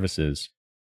goods and services,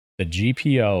 the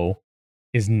GPO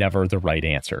is never the right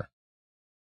answer.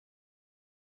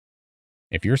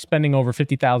 If you're spending over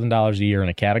 $50,000 a year in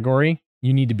a category,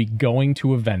 you need to be going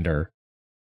to a vendor,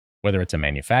 whether it's a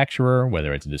manufacturer,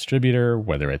 whether it's a distributor,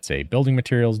 whether it's a building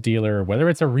materials dealer, whether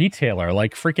it's a retailer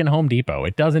like freaking Home Depot.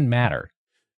 It doesn't matter.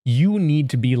 You need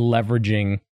to be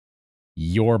leveraging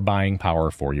your buying power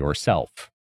for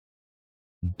yourself.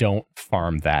 Don't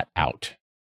farm that out.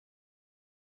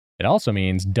 It also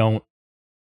means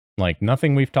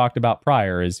nothing we've talked about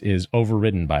prior is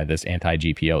overridden by this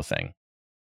anti-GPO thing.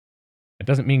 It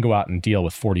doesn't mean go out and deal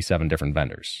with 47 different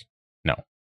vendors. No.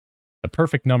 The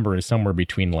perfect number is somewhere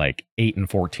between 8 and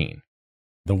 14.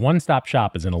 The one-stop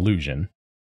shop is an illusion.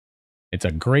 It's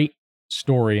a great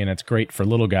story and it's great for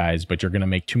little guys, but you're going to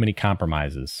make too many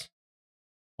compromises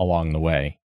along the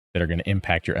way that are going to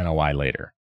impact your NOI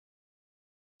later.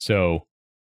 So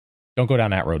don't go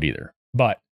down that road either.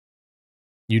 But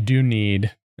you do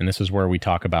need, and this is where we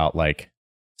talk about like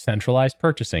centralized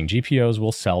purchasing. GPOs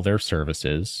will sell their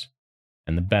services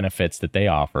and the benefits that they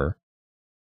offer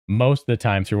most of the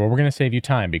time through, well, we're going to save you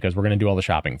time because we're going to do all the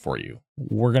shopping for you.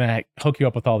 We're going to hook you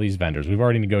up with all these vendors. We've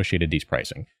already negotiated these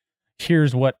pricing.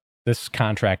 Here's what this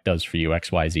contract does for you,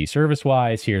 XYZ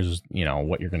service-wise. Here's,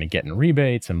 what you're going to get in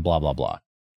rebates and blah, blah, blah.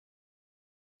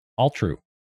 All true.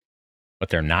 But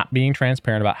they're not being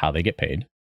transparent about how they get paid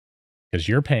because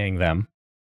you're paying them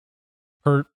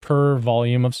per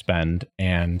volume of spend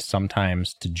and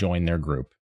sometimes to join their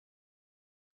group.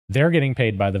 They're getting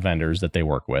paid by the vendors that they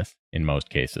work with in most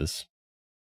cases.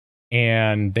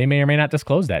 And they may or may not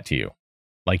disclose that to you.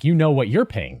 Like, what you're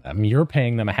paying them. You're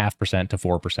paying them 0.5% to 4%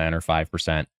 or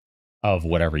 5% of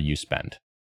whatever you spend.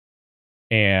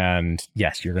 And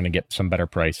yes, you're going to get some better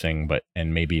pricing,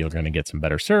 and maybe you're going to get some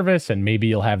better service, and maybe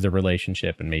you'll have the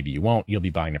relationship and maybe you won't. You'll be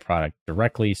buying the product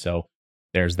directly. So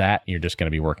there's that. You're just going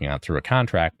to be working on through a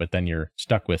contract, but then you're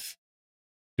stuck with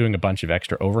doing a bunch of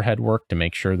extra overhead work to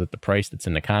make sure that the price that's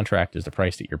in the contract is the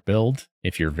price that you're billed.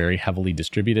 If you're very heavily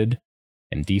distributed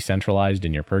and decentralized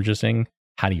in your purchasing,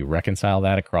 how do you reconcile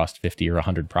that across 50 or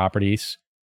 100 properties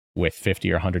with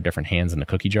 50 or 100 different hands in the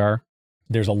cookie jar?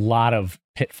 There's a lot of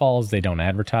pitfalls they don't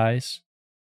advertise,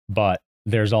 but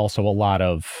there's also a lot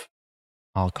of,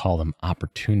 I'll call them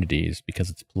opportunities because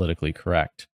it's politically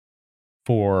correct,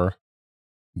 for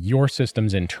your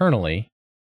systems internally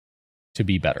to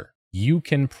be better. You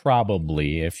can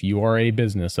probably, if you are a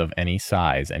business of any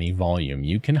size, any volume,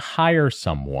 you can hire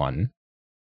someone,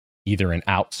 either an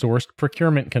outsourced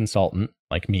procurement consultant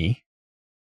like me,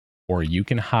 or you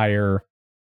can hire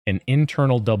an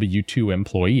internal W-2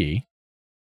 employee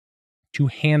to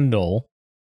handle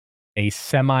a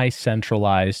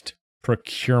semi-centralized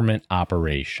procurement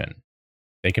operation.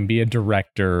 They can be a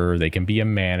director, they can be a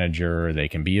manager, they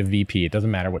can be a VP. It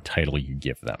doesn't matter what title you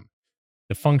give them.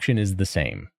 The function is the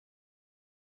same.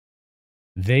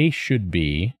 They should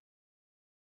be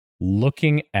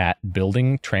looking at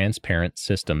building transparent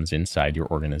systems inside your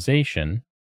organization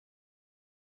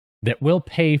that will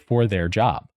pay for their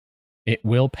job. It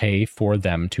will pay for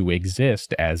them to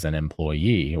exist as an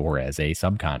employee or as a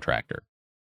subcontractor.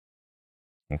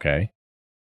 Okay?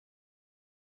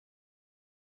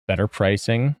 Better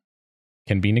pricing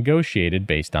can be negotiated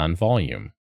based on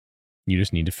volume. You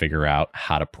just need to figure out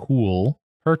how to pool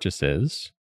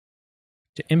purchases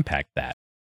to impact that.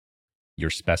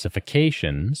 Your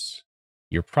specifications,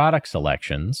 your product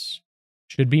selections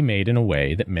should be made in a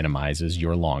way that minimizes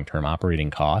your long-term operating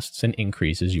costs and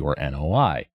increases your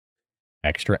NOI.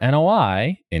 Extra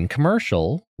NOI in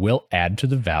commercial will add to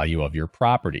the value of your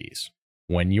properties.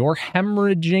 When you're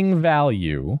hemorrhaging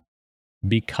value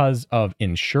because of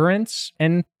insurance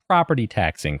and property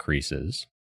tax increases,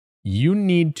 you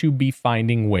need to be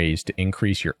finding ways to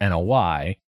increase your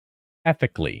NOI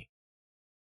ethically.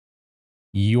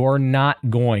 You're not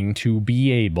going to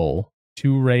be able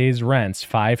to raise rents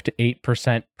 5 to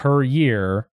 8% per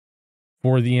year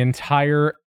for the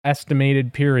entire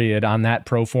estimated period on that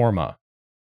pro forma.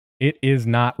 It is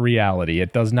not reality.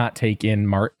 It does not take in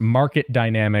market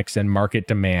dynamics and market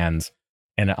demands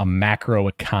and a macro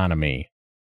economy.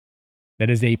 That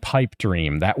is a pipe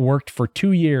dream that worked for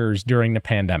 2 years during the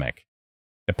pandemic.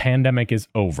 The pandemic is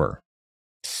over.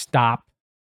 Stop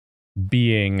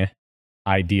being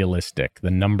idealistic. The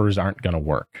numbers aren't going to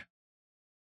work.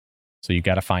 So you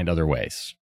got to find other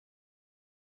ways.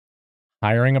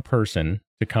 Hiring a person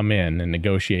to come in and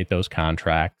negotiate those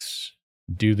contracts,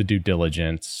 do the due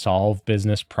diligence, solve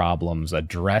business problems,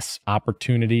 address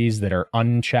opportunities that are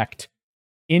unchecked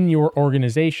in your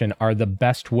organization are the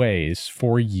best ways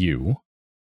for you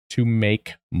to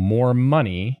make more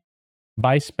money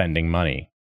by spending money.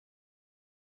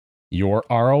 Your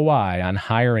ROI on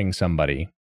hiring somebody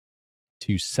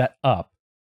to set up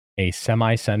a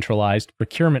semi-centralized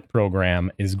procurement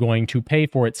program is going to pay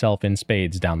for itself in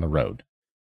spades down the road,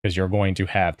 because you're going to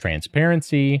have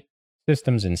transparency,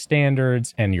 systems and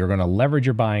standards, and you're going to leverage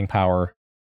your buying power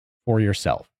for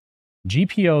yourself.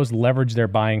 GPOs leverage their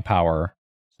buying power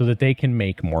so that they can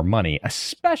make more money,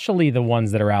 especially the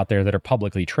ones that are out there that are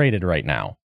publicly traded right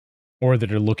now, or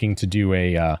that are looking to do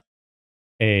a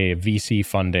VC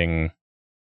funding,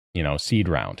 seed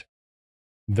round.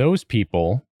 Those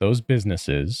people, those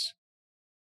businesses,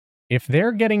 if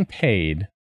they're getting paid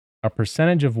a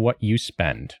percentage of what you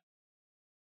spend,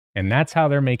 and that's how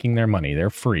they're making their money, they're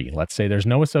free. Let's say there's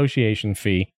no association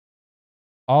fee.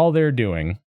 All they're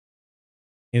doing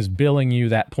is billing you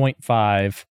that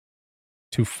 0.5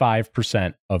 to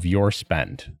 5% of your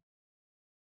spend.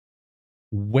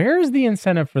 Where's the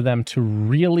incentive for them to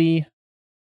really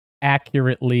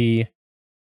accurately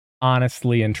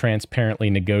honestly and transparently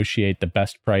negotiate the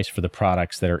best price for the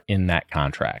products that are in that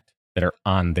contract, that are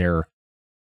on their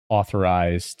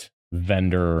authorized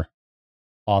vendor,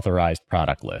 authorized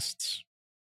product lists.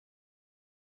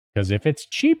 Because if it's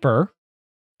cheaper,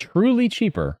 truly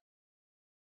cheaper,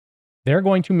 they're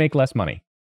going to make less money.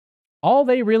 All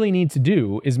they really need to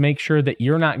do is make sure that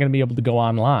you're not going to be able to go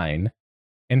online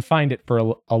and find it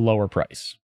for a lower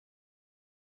price.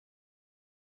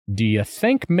 Do you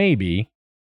think maybe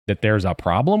that there's a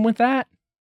problem with that?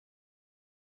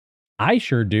 I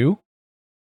sure do.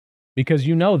 Because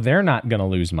you know they're not going to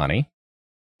lose money.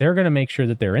 They're going to make sure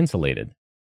that they're insulated.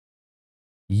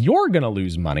 You're going to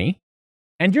lose money,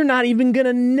 and you're not even going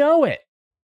to know it.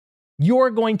 You're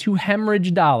going to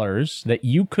hemorrhage dollars that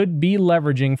you could be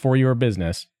leveraging for your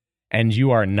business, and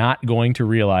you are not going to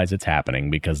realize it's happening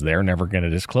because they're never going to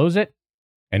disclose it.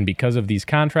 And because of these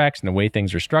contracts and the way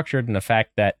things are structured and the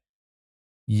fact that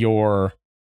you're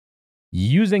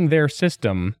using their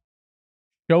system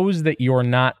shows that you're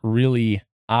not really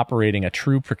operating a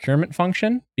true procurement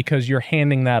function because you're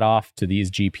handing that off to these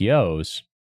GPOs.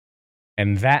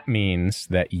 And that means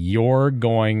that you're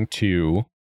going to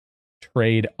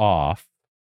trade off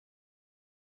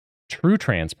true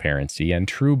transparency and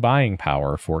true buying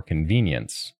power for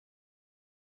convenience,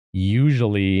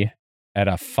 usually at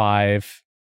a 5,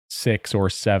 6, or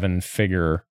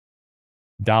 7-figure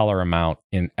dollar amount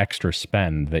in extra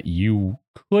spend that you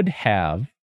could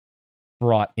have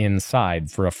brought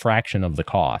inside for a fraction of the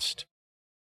cost.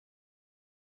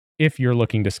 If you're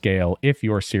looking to scale, if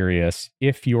you're serious,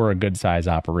 if you're a good size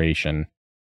operation,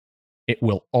 it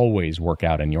will always work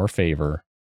out in your favor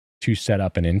to set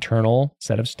up an internal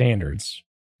set of standards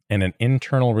and an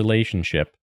internal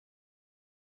relationship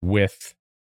with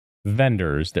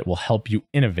vendors that will help you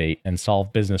innovate and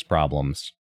solve business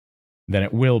problems than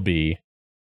it will be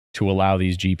to allow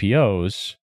these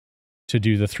GPOs to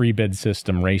do the 3-bid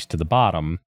system race to the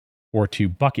bottom, or to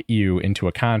bucket you into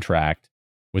a contract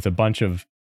with a bunch of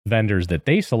vendors that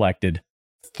they selected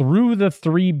through the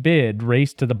 3-bid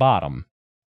race to the bottom.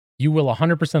 You will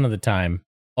 100% of the time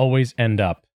always end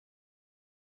up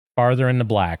farther in the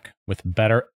black with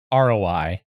better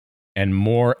ROI and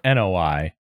more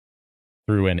NOI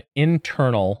through an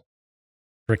internal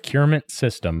procurement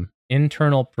system,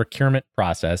 internal procurement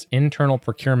process, internal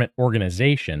procurement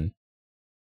organization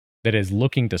that is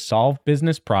looking to solve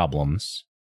business problems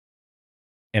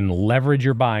and leverage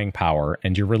your buying power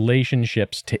and your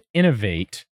relationships to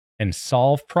innovate and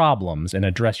solve problems and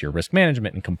address your risk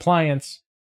management and compliance,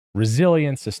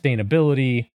 resilience,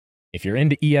 sustainability. If you're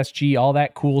into ESG, all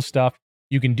that cool stuff,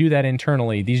 you can do that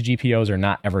internally. These GPOs are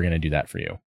not ever going to do that for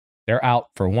you. They're out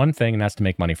for one thing, and that's to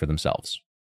make money for themselves.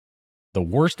 The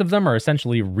worst of them are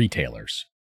essentially retailers.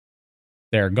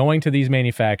 They're going to these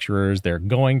manufacturers, they're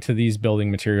going to these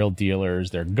building material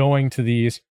dealers, they're going to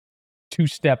these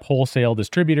 2-step wholesale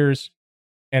distributors,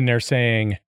 and they're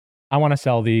saying, I want to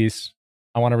sell these.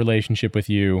 I want a relationship with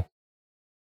you.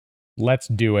 Let's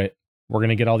do it. We're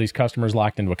going to get all these customers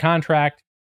locked into a contract.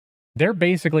 They're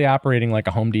basically operating like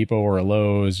a Home Depot or a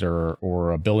Lowe's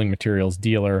or a building materials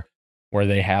dealer where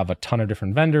they have a ton of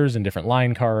different vendors and different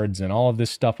line cards and all of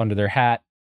this stuff under their hat.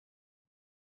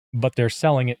 But they're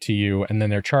selling it to you, and then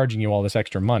they're charging you all this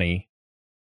extra money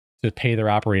to pay their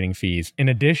operating fees, in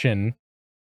addition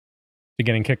to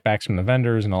getting kickbacks from the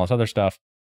vendors and all this other stuff.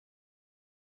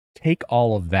 Take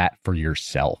all of that for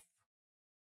yourself.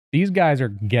 These guys are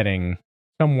getting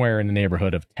somewhere in the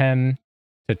neighborhood of 10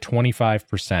 to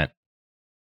 25%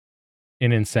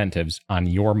 in incentives on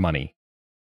your money,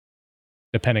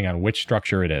 depending on which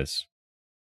structure it is.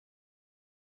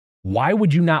 Why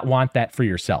would you not want that for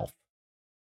yourself?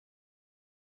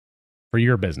 For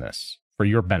your business, for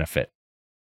your benefit.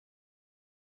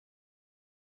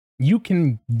 You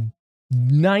can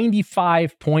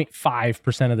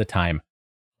 95.5% of the time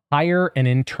hire an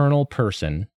internal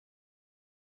person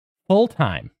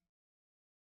full-time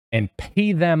and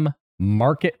pay them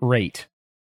market rate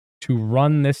to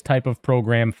run this type of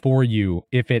program for you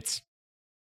if it's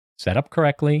set up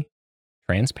correctly,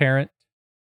 transparent,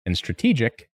 and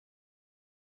strategic,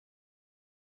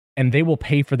 and they will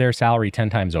pay for their salary 10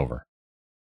 times over.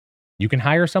 You can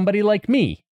hire somebody like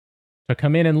me to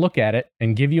come in and look at it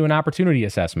and give you an opportunity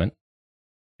assessment,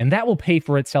 and that will pay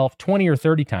for itself 20 or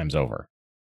 30 times over.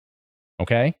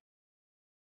 Okay?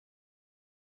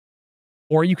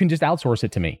 Or you can just outsource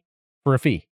it to me for a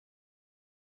fee.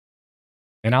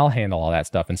 And I'll handle all that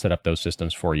stuff and set up those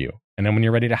systems for you. And then when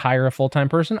you're ready to hire a full-time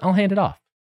person, I'll hand it off.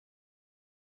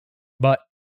 But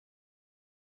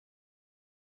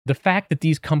the fact that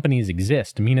these companies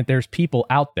exist mean that there's people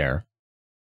out there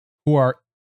who are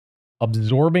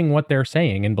absorbing what they're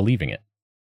saying and believing it,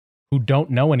 who don't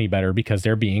know any better because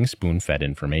they're being spoon-fed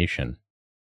information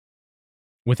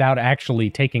without actually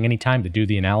taking any time to do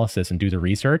the analysis and do the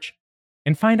research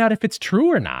and find out if it's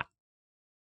true or not.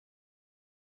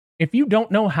 If you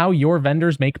don't know how your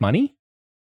vendors make money,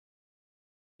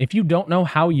 if you don't know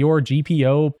how your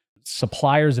GPO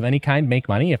suppliers of any kind make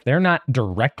money, if they're not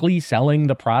directly selling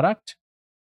the product,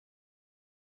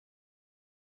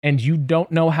 and you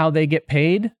don't know how they get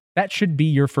paid, that should be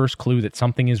your first clue that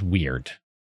something is weird.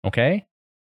 Okay?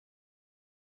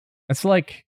 It's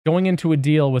like going into a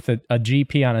deal with a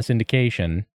GP on a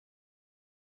syndication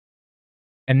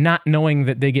and not knowing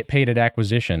that they get paid at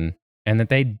acquisition and that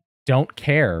they don't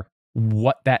care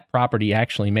what that property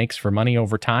actually makes for money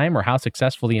over time or how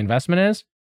successful the investment is,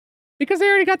 because they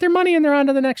already got their money and they're on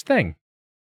to the next thing.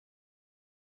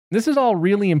 This is all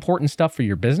really important stuff for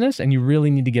your business, and you really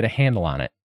need to get a handle on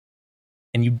it.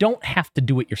 And you don't have to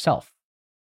do it yourself.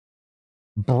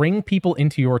 Bring people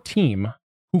into your team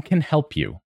who can help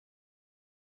you.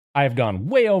 I have gone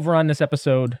way over on this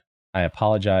episode. I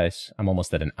apologize. I'm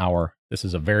almost at an hour. This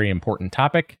is a very important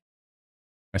topic,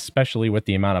 especially with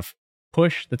the amount of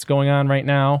push that's going on right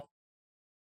now.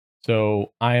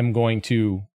 So I am going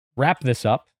to wrap this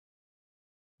up.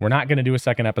 We're not going to do a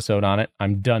second episode on it.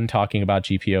 I'm done talking about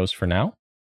GPOs for now.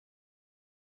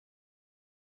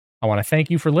 I want to thank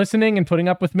you for listening and putting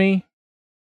up with me.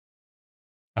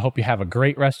 I hope you have a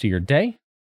great rest of your day.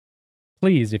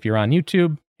 Please, if you're on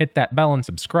YouTube, hit that bell and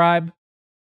subscribe.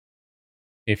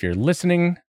 If you're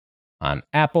listening on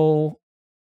Apple,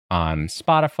 on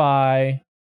Spotify,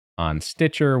 on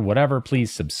Stitcher, whatever,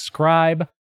 please subscribe.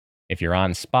 If you're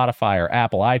on Spotify or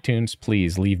Apple iTunes,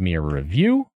 please leave me a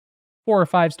review. 4 or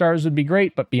 5 stars would be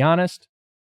great, but be honest.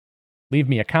 Leave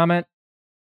me a comment.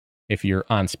 If you're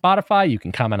on Spotify, you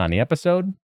can comment on the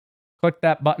episode. Click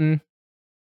that button.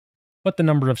 Put the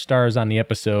number of stars on the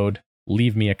episode.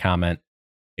 Leave me a comment.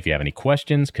 If you have any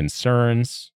questions,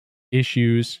 concerns,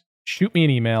 issues, shoot me an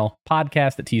email,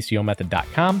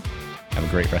 podcast@tcomethod.com. Have a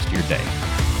great rest of your day.